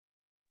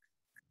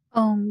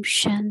Om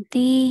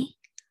Shanti.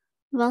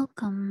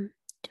 Welcome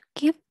to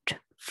Gift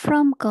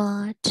from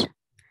God.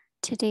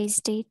 Today's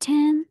day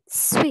 10,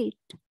 sweet,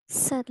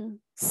 subtle,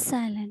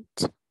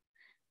 silent.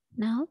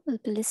 Now we'll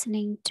be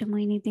listening to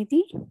Mohini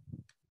Didi.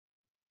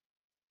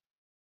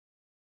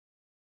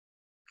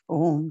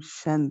 Om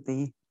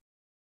Shanti.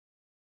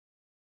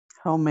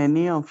 How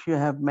many of you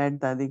have met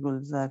Dadi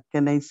Gulzar?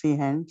 Can I see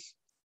hands?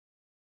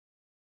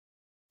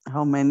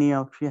 How many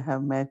of you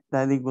have met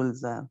Dadi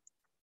Gulzar?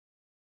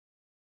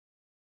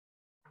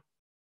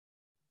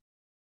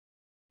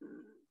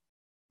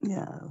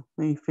 Yeah,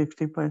 maybe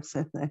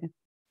 50%, right?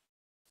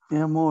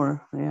 Yeah,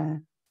 more. Yeah.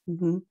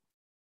 Mm-hmm.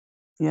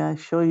 Yeah,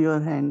 show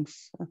your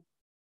hands.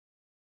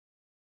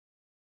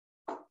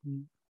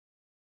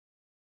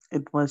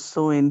 It was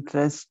so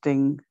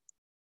interesting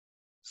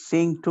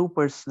seeing two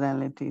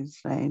personalities,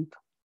 right?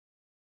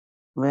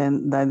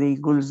 When Dadi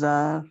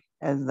Gulzar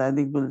as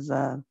Dadi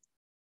Gulzar,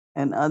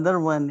 and other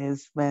one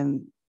is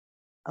when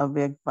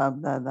Avyak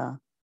Bab Dada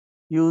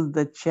used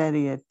the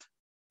chariot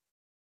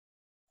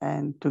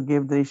and to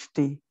give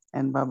Drishti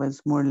and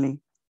Baba's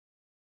Murli.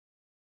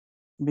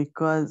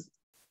 Because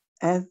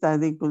as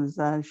Dadi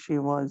Gulzar, she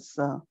was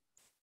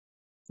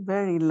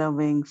very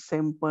loving,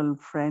 simple,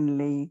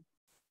 friendly,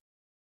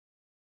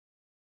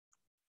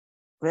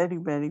 very,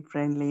 very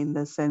friendly in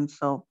the sense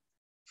of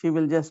she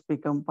will just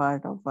become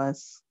part of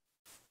us.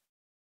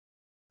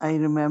 I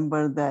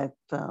remember that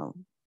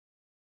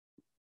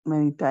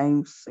many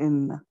times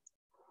in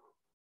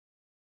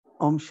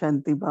Om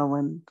Shanti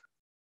Bhavan,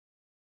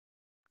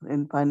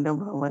 in Pandav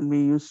Bhavan, we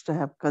used to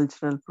have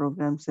cultural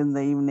programs in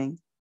the evening.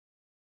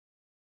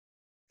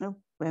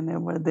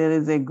 Whenever there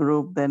is a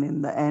group, then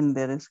in the end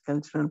there is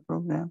cultural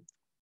program.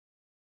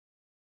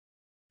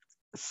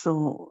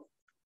 So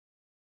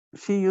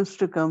she used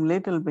to come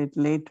little bit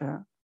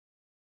later.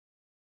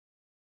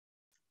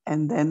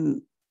 And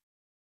then,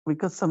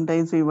 because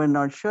sometimes we were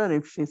not sure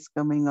if she's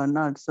coming or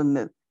not,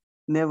 so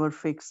never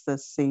fix the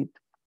seat.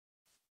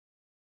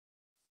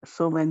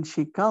 So when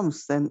she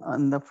comes, then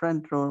on the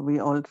front row, we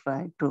all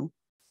try to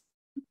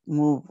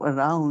move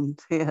around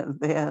here,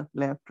 there,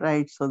 left,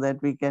 right, so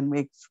that we can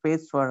make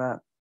space for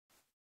her.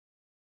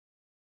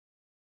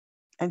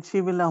 And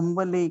she will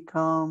humbly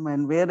come,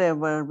 and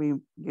wherever we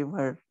give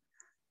her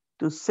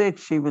to sit,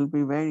 she will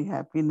be very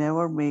happy.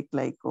 Never make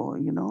like,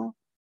 oh,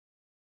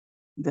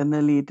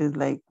 generally it is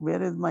like,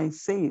 where is my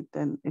seat?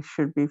 And it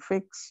should be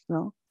fixed,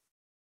 no?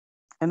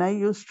 And I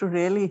used to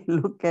really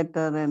look at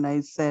her and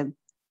I said,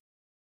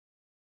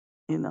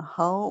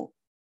 how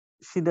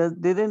she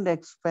didn't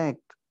expect,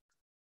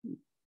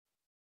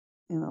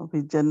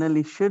 we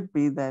generally should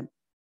be that,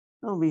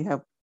 we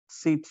have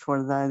seats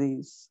for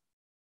daddies.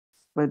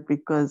 But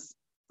because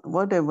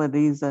whatever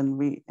reason,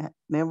 we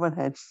never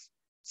had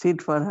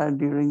seat for her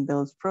during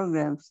those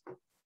programs.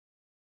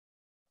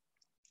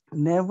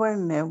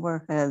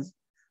 Never has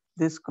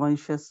this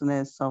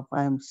consciousness of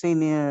I am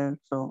senior,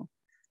 so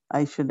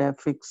I should have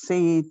fixed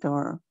seat.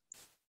 Or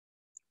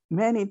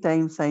many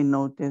times I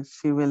noticed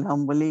she will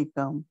humbly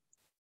come.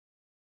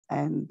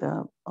 And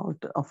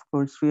of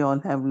course, we all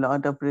have a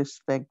lot of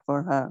respect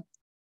for her.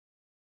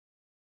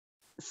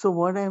 So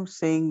what I'm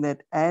saying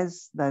that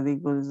as Dadi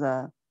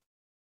Gulzar,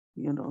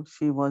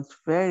 she was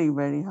very,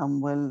 very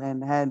humble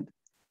and had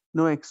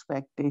no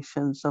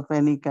expectations of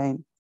any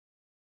kind.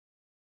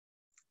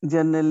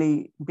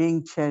 Generally,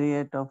 being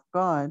chariot of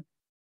God,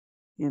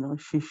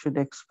 she should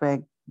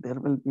expect there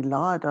will be a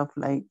lot of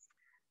like,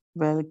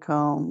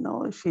 welcome.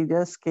 No, she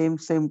just came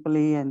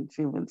simply and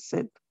she will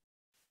sit.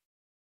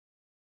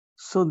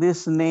 So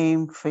this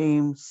name,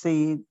 fame,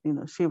 seat,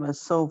 she was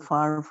so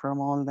far from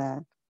all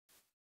that.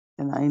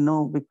 And I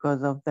know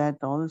because of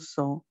that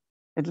also,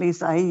 at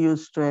least I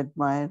used to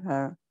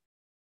admire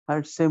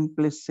her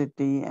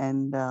simplicity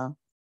and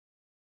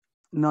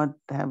not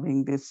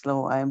having this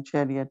low, I am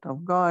chariot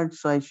of God,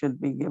 so I should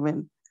be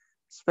given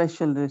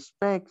special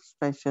respect,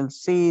 special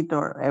seat,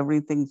 or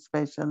everything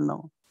special.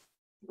 No.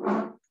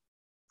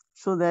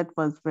 So that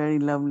was very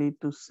lovely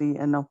to see.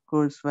 And of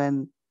course,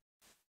 when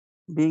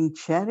being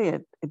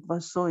chariot, it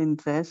was so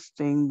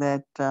interesting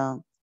that,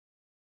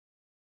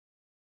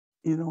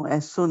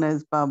 as soon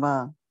as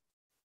Baba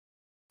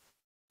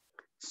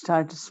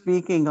started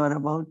speaking or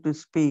about to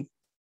speak,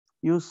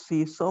 you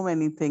see so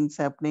many things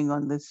happening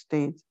on the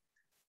stage.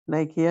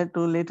 Like here,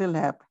 too little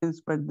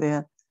happens, but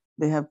they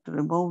have to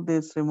remove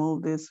this,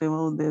 remove this,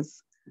 remove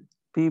this.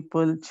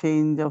 People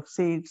change of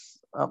seats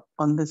up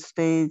on the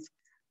stage.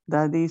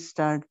 Dadi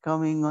start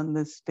coming on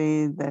the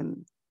stage,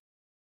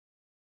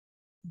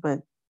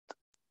 but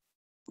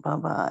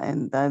Baba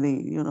and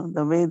Dadi,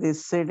 the way they're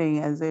sitting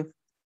as if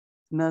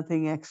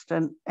nothing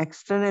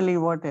externally,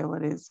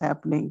 whatever is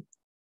happening,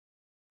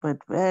 but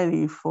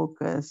very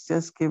focused,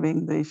 just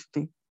giving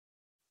drishti.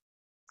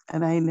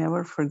 And I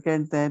never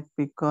forget that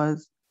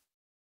because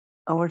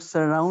our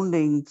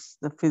surroundings,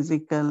 the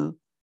physical,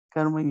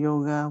 karma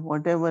yoga,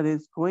 whatever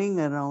is going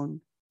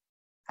around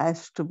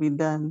has to be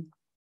done.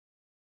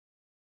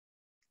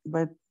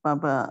 But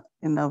Baba,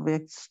 in a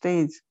weak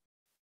stage,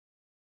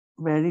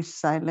 very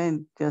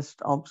silent,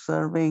 just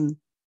observing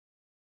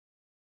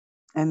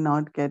and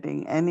not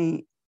getting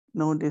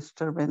no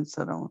disturbance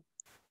around.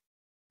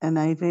 And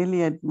I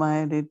really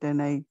admired it,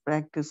 and I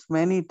practiced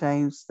many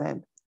times that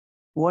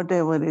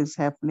whatever is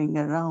happening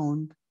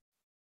around,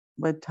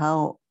 but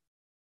how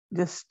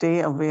just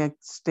stay awake,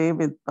 stay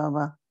with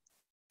Baba,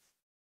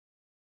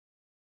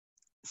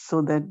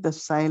 so that the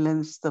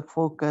silence, the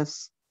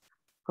focus,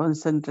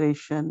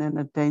 concentration, and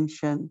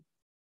attention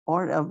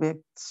or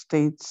awake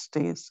state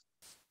stays.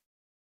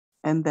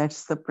 And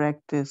that's the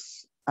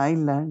practice I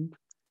learned.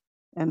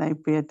 And I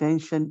pay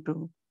attention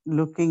to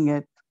looking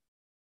at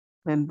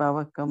when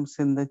Baba comes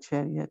in the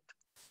chariot.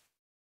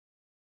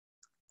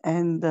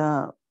 And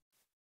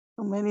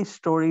many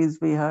stories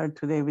we heard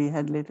today, we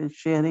had little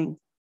sharing.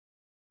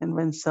 And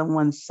when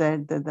someone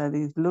said that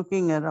he's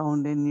looking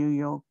around in New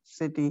York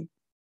City,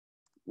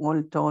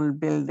 all tall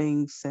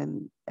buildings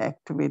and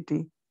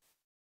activity.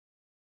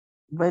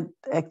 But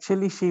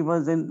actually, she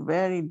was in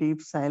very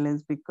deep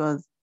silence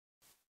because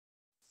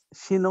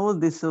she knows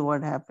this is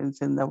what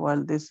happens in the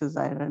world. This is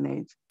Iron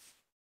Age.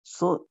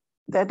 So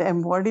that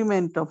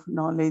embodiment of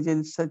knowledge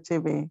in such a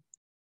way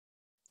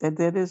that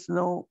there is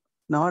nor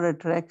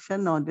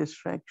attraction nor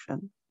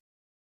distraction.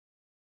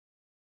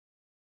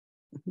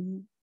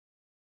 Mhm.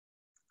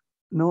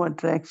 No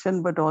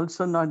attraction, but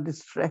also not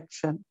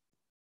distraction.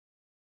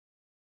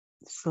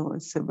 So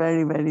it's a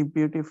very, very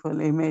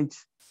beautiful image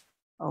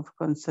of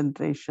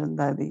concentration,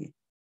 Dadi.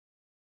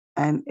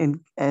 And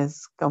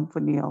as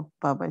company of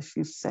Baba,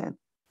 she said.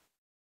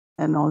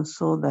 And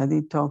also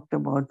Dadi talked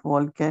about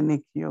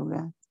volcanic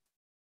yoga.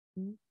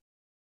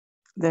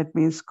 That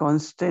means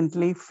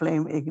constantly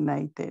flame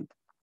ignited.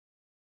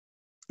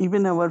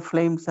 Even our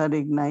flames are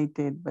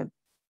ignited, but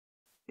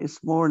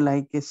it's more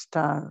like a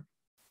star,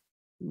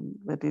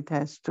 but it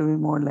has to be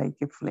more like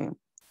a flame.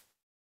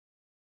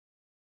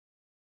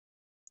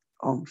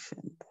 Om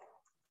Shanti.